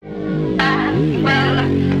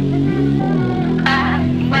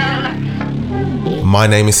My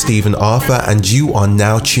name is Stephen Arthur, and you are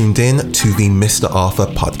now tuned in to the Mr. Arthur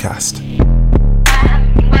podcast.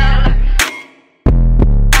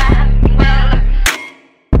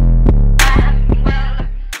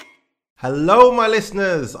 Hello, my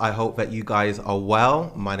listeners. I hope that you guys are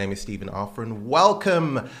well. My name is Stephen Arthur, and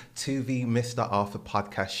welcome to the Mr. Arthur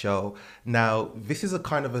podcast show. Now, this is a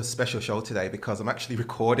kind of a special show today because I'm actually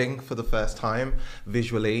recording for the first time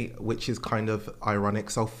visually, which is kind of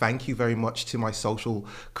ironic. So thank you very much to my social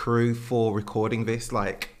crew for recording this.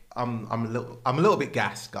 I'm a little bit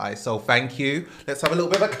gassed, guys. So thank you. Let's have a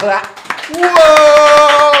little bit of a clap.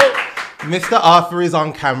 Whoa! Mr. Arthur is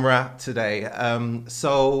on camera today.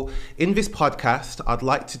 So in this podcast, I'd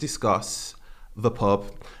like to discuss the pub.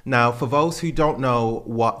 Now, for those who don't know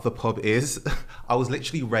what the pub is, I was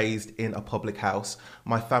literally raised in a public house.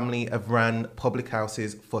 My family have ran public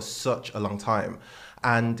houses for such a long time.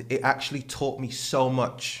 And it actually taught me so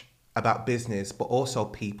much about business, but also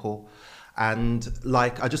people. And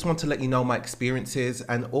I just want to let you know my experiences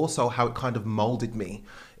and also how it kind of molded me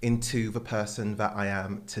into the person that I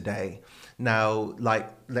am today. Now,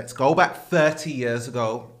 let's go back 30 years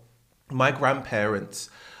ago. My grandparents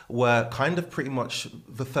were kind of pretty much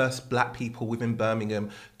the first black people within Birmingham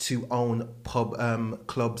to own pub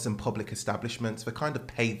clubs and public establishments. They kind of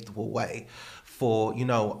paved the way for,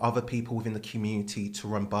 other people within the community to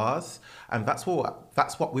run bars. And that's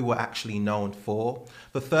what we were actually known for.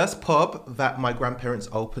 The first pub that my grandparents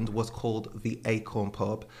opened was called the Acorn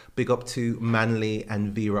Pub. Big up to Manley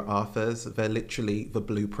and Vera Arthurs. They're literally the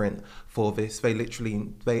blueprint for this. They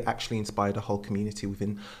actually inspired a whole community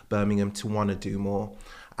within Birmingham to want to do more.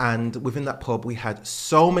 And within that pub, we had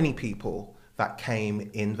so many people that came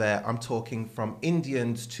in there. I'm talking from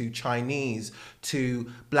Indians to Chinese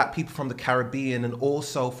to black people from the Caribbean and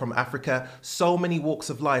also from Africa. So many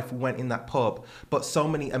walks of life went in that pub, but so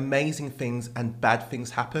many amazing things and bad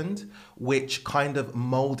things happened, which kind of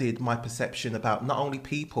molded my perception about not only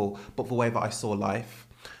people, but the way that I saw life.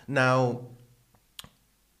 Now,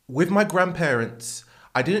 with my grandparents,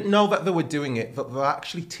 I didn't know that they were doing it, but they're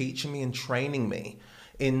actually teaching me and training me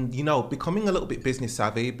in, becoming a little bit business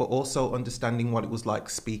savvy, but also understanding what it was like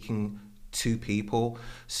speaking to people.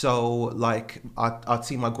 So I'd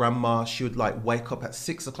see my grandma, she would wake up at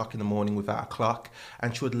 6 o'clock in the morning without a clock,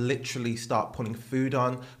 and she would literally start putting food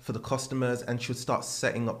on for the customers, and she would start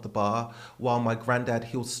setting up the bar, while my granddad,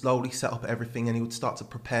 he would slowly set up everything, and he would start to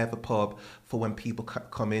prepare the pub for when people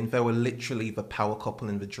come in. They were literally the power couple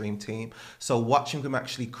and the dream team. So watching them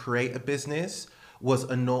actually create a business was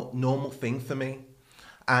a normal thing for me.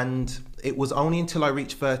 And it was only until I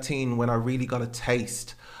reached 13 when I really got a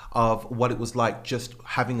taste of what it was like just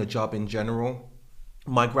having a job in general.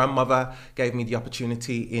 My grandmother gave me the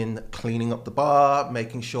opportunity in cleaning up the bar,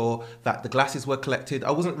 making sure that the glasses were collected.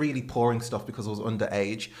 I wasn't really pouring stuff because I was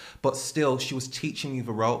underage, but still she was teaching me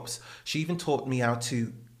the ropes. She even taught me how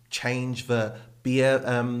to change the beer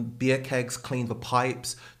kegs, clean the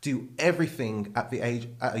pipes, do everything at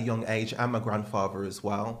a young age, and my grandfather as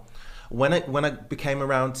well. When I became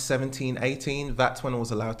around 17, 18, that's when I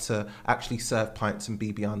was allowed to actually serve pints and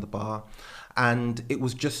be behind the bar. And it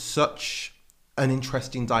was just such an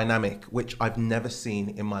interesting dynamic, which I've never seen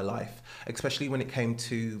in my life, especially when it came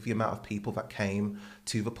to the amount of people that came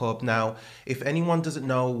to the pub. Now, if anyone doesn't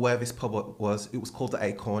know where this pub was, it was called the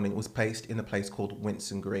Acorn. It was based in a place called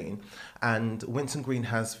Winson Green. And Winson Green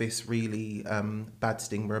has this really bad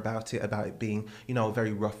stigma about it being, a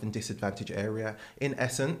very rough and disadvantaged area. In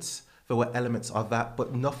essence, there were elements of that,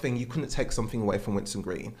 but you couldn't take something away from Winson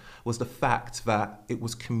Green, was the fact that it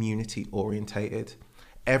was community orientated.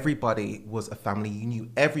 Everybody was a family. You knew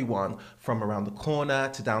everyone from around the corner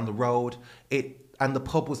to down the road. And the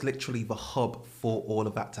pub was literally the hub for all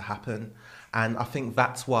of that to happen. And I think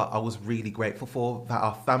that's what I was really grateful for, that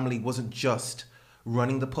our family wasn't just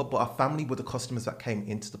running the pub, but our family were the customers that came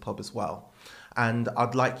into the pub as well. And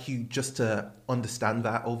I'd like you just to understand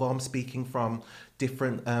that, although I'm speaking from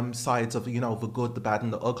different sides of, the good, the bad,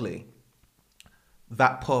 and the ugly,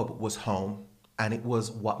 that pub was home, and it was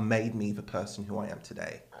what made me the person who I am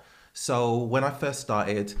today. So when I first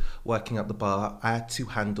started working at the bar, I had to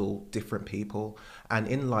handle different people. And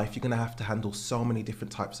in life, you're going to have to handle so many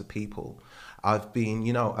different types of people. I've been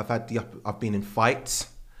in fights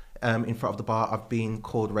in front of the bar. I've been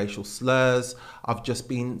called racial slurs. I've just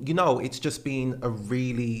been, it's just been a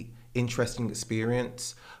really interesting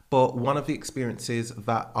experience. But one of the experiences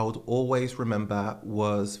that I would always remember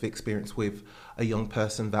was the experience with a young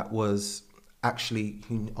person that was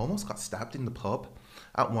who almost got stabbed in the pub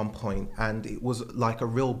at one point. And it was like a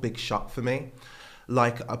real big shock for me.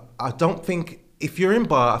 Like, I don't think, if you're in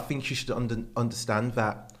bar, I think you should understand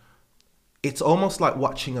that it's almost like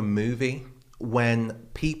watching a movie when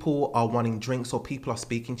people are wanting drinks or people are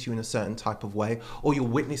speaking to you in a certain type of way, or you're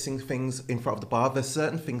witnessing things in front of the bar. There's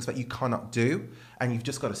certain things that you cannot do, and you've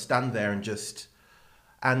just got to stand there and just.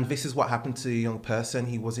 And this is what happened to a young person.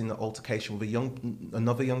 He was in an altercation with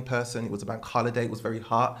another young person. It was a bank holiday. It was very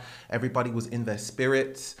hot. Everybody was in their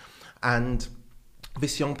spirits, and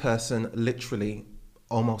this young person literally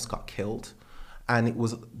almost got killed, and it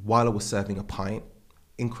was while I was serving a pint.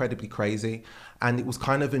 Incredibly crazy, and it was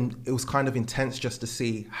kind of intense just to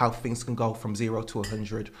see how things can go from 0 to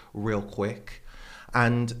 100 real quick.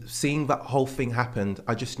 And seeing that whole thing happened,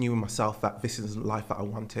 I just knew in myself that this isn't the life that I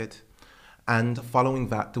wanted. And following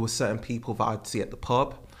that, there were certain people that I'd see at the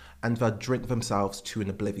pub and they'd drink themselves to an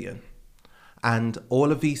oblivion. And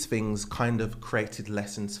all of these things kind of created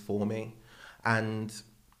lessons for me. And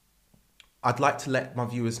I'd like to let my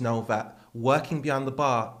viewers know that working behind the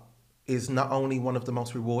bar is not only one of the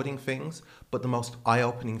most rewarding things, but the most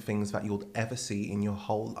eye-opening things that you'll ever see in your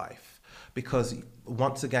whole life. Because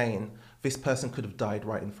once again, this person could have died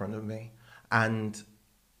right in front of me. And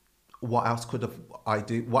what else could I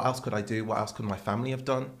do? What else could I do? What else could my family have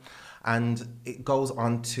done? And it goes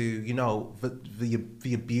on to, you know,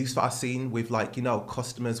 the abuse that I've seen with, like, you know,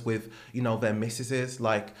 customers with, you know, their missuses.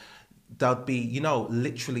 Like, there'd be, you know,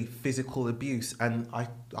 literally physical abuse, and I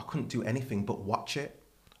couldn't do anything but watch it.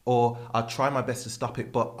 Or I'd try my best to stop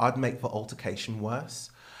it, but I'd make the altercation worse.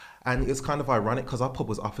 And it was kind of ironic because our pub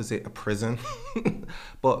was opposite a prison,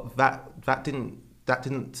 but that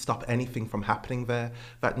didn't stop anything from happening there.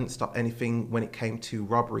 That didn't stop anything when it came to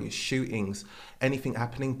robberies, shootings, anything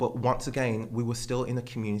happening. But once again, we were still in a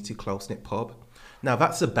community close-knit pub. Now,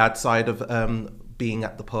 that's the bad side of being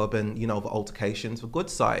at the pub and, you know, the altercations. The good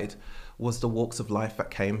side was the walks of life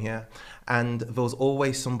that came here. And there was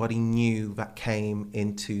always somebody new that came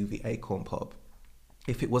into the Acorn pub.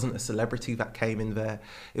 If it wasn't a celebrity that came in there,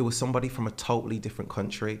 it was somebody from a totally different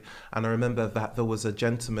country. And I remember that there was a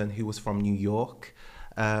gentleman who was from New York,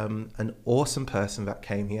 an awesome person that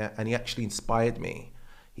came here, and he actually inspired me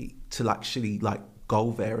to actually like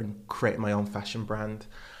go there and create my own fashion brand.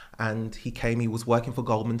 And he was working for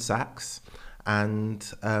Goldman Sachs, and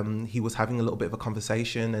he was having a little bit of a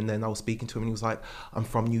conversation, and then I was speaking to him and he was like, I'm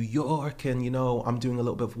from New York, and, you know, I'm doing a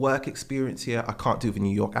little bit of work experience here. I can't do the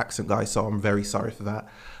New York accent, guys, so I'm very sorry for that.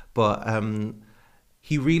 But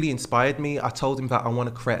he really inspired me. I told him that I want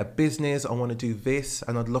to create a business, I want to do this,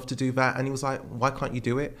 and I'd love to do that. And he was like, why can't you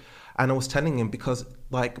do it? And I was telling him, because,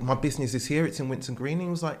 like, my business is here, it's in Winton Green. And he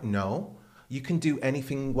was like, no, you can do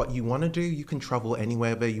anything what you want to do. You can travel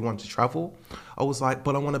anywhere that you want to travel. I was like,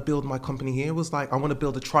 but I want to build my company here. It was like, I want to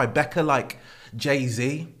build a Tribeca like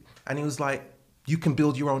Jay-Z. And he was like, you can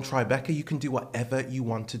build your own Tribeca. You can do whatever you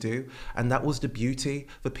want to do. And that was the beauty.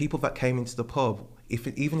 The people that came into the pub,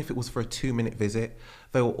 even if it was for a 2-minute visit,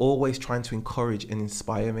 they were always trying to encourage and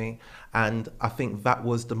inspire me. And I think that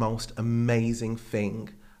was the most amazing thing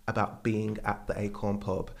about being at the Acorn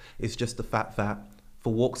pub, is just the fact that the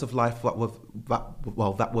walks of life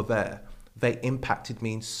that were there, they impacted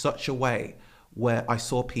me in such a way where I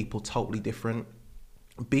saw people totally different.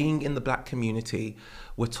 Being in the Black community,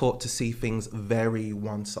 we're taught to see things very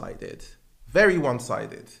one-sided.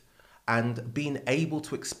 And being able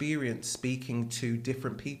to experience speaking to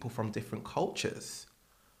different people from different cultures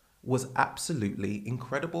was absolutely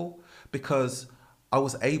incredible, because I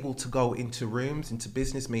was able to go into rooms, into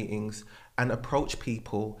business meetings, and approach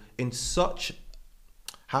people in such,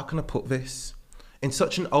 how can I put this? In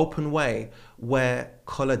such an open way where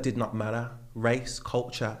color did not matter, race,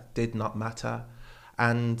 culture did not matter.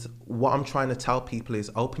 And what I'm trying to tell people is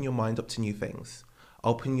open your mind up to new things.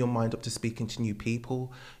 Open your mind up to speaking to new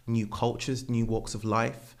people, new cultures, new walks of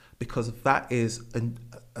life, because that is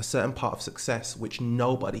a certain part of success which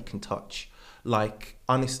nobody can touch. Like,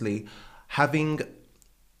 honestly, having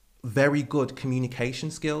very good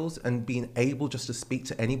communication skills and being able just to speak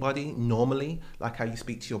to anybody normally, like how you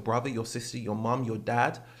speak to your brother, your sister, your mom, your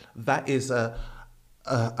dad, that is a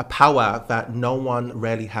power that no one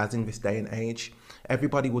really has in this day and age.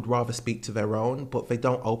 Everybody would rather speak to their own, but they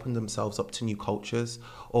don't open themselves up to new cultures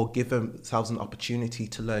or give themselves an opportunity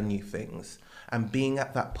to learn new things. And being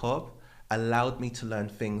at that pub allowed me to learn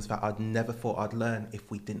things that I'd never thought I'd learn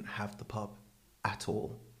if we didn't have the pub at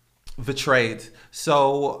all. The trade.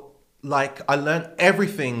 So, like, I learned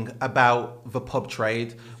everything about the pub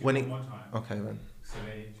trade when it. One time. Okay then. So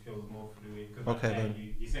that it feels more fluid. Okay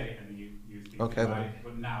then. You said it and then you speak Okay about then. it,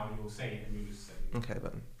 but now you'll say it and you just say it. Okay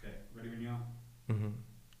then. Okay, ready when you are?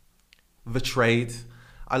 Mm-hmm. The trade.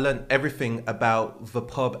 I learned everything about the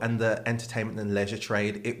pub and the entertainment and leisure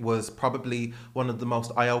trade. It was probably one of the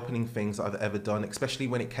most eye-opening things I've ever done, especially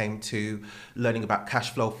when it came to learning about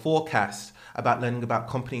cash flow forecast, about learning about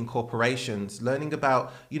company incorporations, learning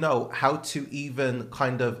about, how to even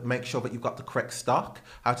kind of make sure that you've got the correct stock,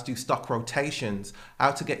 how to do stock rotations,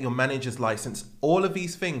 how to get your manager's license. All of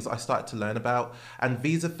these things I started to learn about. And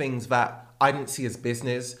these are things that I didn't see as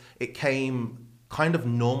business. It came kind of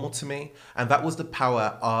normal to me. And that was the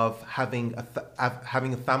power of having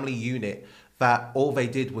a family unit that all they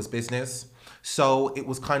did was business. So it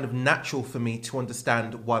was kind of natural for me to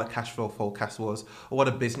understand what a cash flow forecast was or what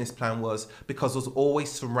a business plan was, because I was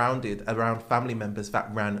always surrounded around family members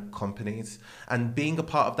that ran companies. And being a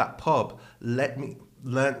part of that pub I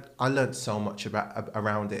learned so much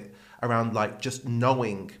around it, around like just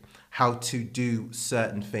knowing how to do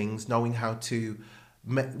certain things, knowing how to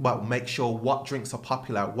make sure what drinks are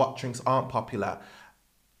popular, what drinks aren't popular.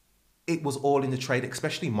 It was all in the trade,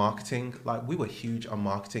 especially marketing. Like, we were huge on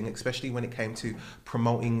marketing, especially when it came to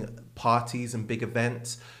promoting parties and big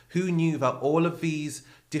events. Who knew that all of these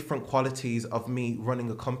different qualities of me running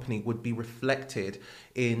a company would be reflected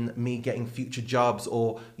in me getting future jobs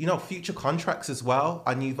or, future contracts as well.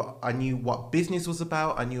 I knew what business was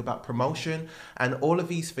about. I knew about promotion, and all of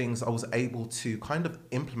these things I was able to kind of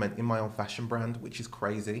implement in my own fashion brand, which is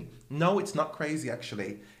crazy. No, it's not crazy,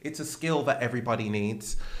 actually. It's a skill that everybody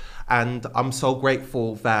needs. And I'm so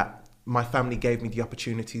grateful that my family gave me the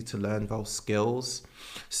opportunity to learn those skills.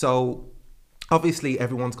 So obviously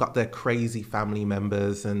everyone's got their crazy family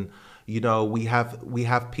members, and we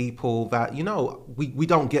have people that we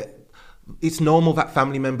don't get. It's normal that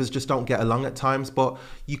family members just don't get along at times, but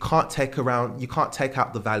you can't take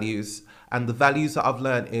out the values. And the values that I've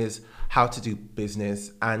learned is how to do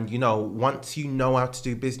business. And once you know how to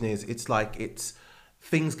do business,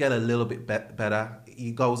 things get a little bit better.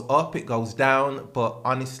 It goes up, it goes down, but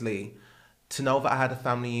honestly, to know that I had a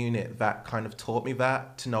family unit that kind of taught me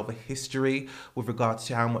that, to know the history with regards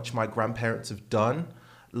to how much my grandparents have done,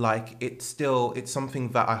 it's something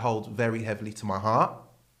that I hold very heavily to my heart.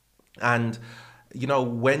 And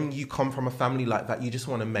when you come from a family like that, you just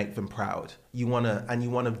want to make them proud. You want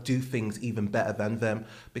to do things even better than them,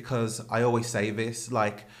 because I always say this,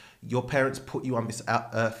 your parents put you on this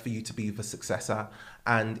earth for you to be the successor,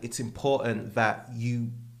 and it's important that you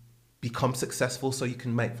become successful so you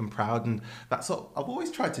can make them proud. And that's what I've always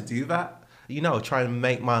tried to do, that try and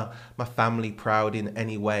make my family proud in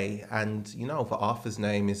any way. And the Arthur's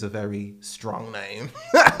name is a very strong name.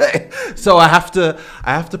 So I have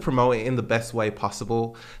to promote it in the best way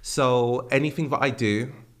possible. So anything that I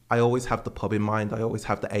do, I always have the pub in mind. I always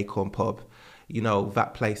have the Acorn Pub.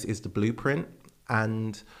 That place is the blueprint,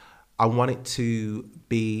 and I want it to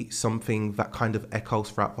be something that kind of echoes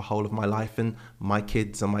throughout the whole of my life, and my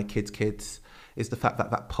kids and my kids' kids, is the fact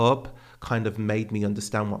that pub kind of made me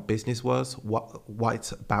understand what business was, what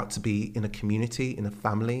it's about to be in a community, in a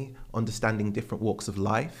family, understanding different walks of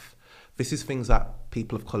life. This is things that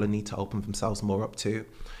people of colour need to open themselves more up to.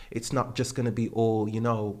 It's not just going to be all,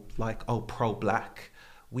 pro-black.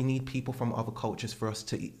 We need people from other cultures for us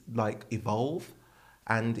to evolve.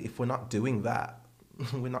 And if we're not doing that,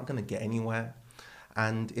 we're not going to get anywhere.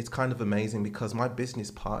 And it's kind of amazing because my business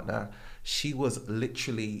partner, she was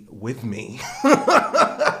literally with me.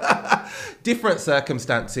 Different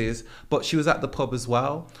circumstances, but she was at the pub as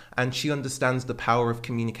well. And she understands the power of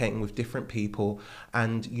communicating with different people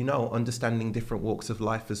and, understanding different walks of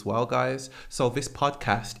life as well, guys. So this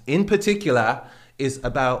podcast in particular is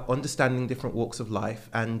about understanding different walks of life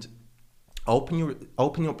and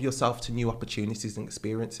opening up yourself to new opportunities and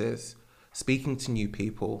experiences, speaking to new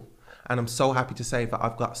people. And I'm so happy to say that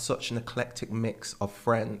I've got such an eclectic mix of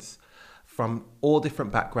friends from all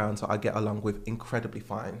different backgrounds that I get along with incredibly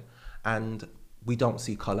fine. And we don't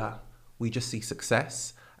see colour. We just see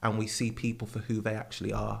success, and we see people for who they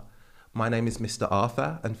actually are. My name is Mr.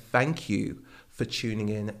 Arthur, and thank you for tuning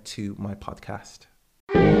in to my podcast.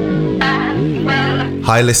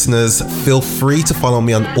 Hi listeners, feel free to follow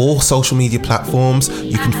me on all social media platforms.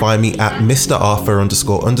 You can find me at Mr. Arthur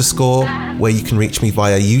 __, where you can reach me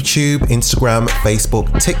via YouTube, Instagram,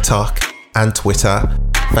 Facebook, TikTok, and Twitter.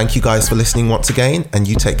 Thank you guys for listening once again, and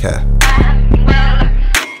you take care.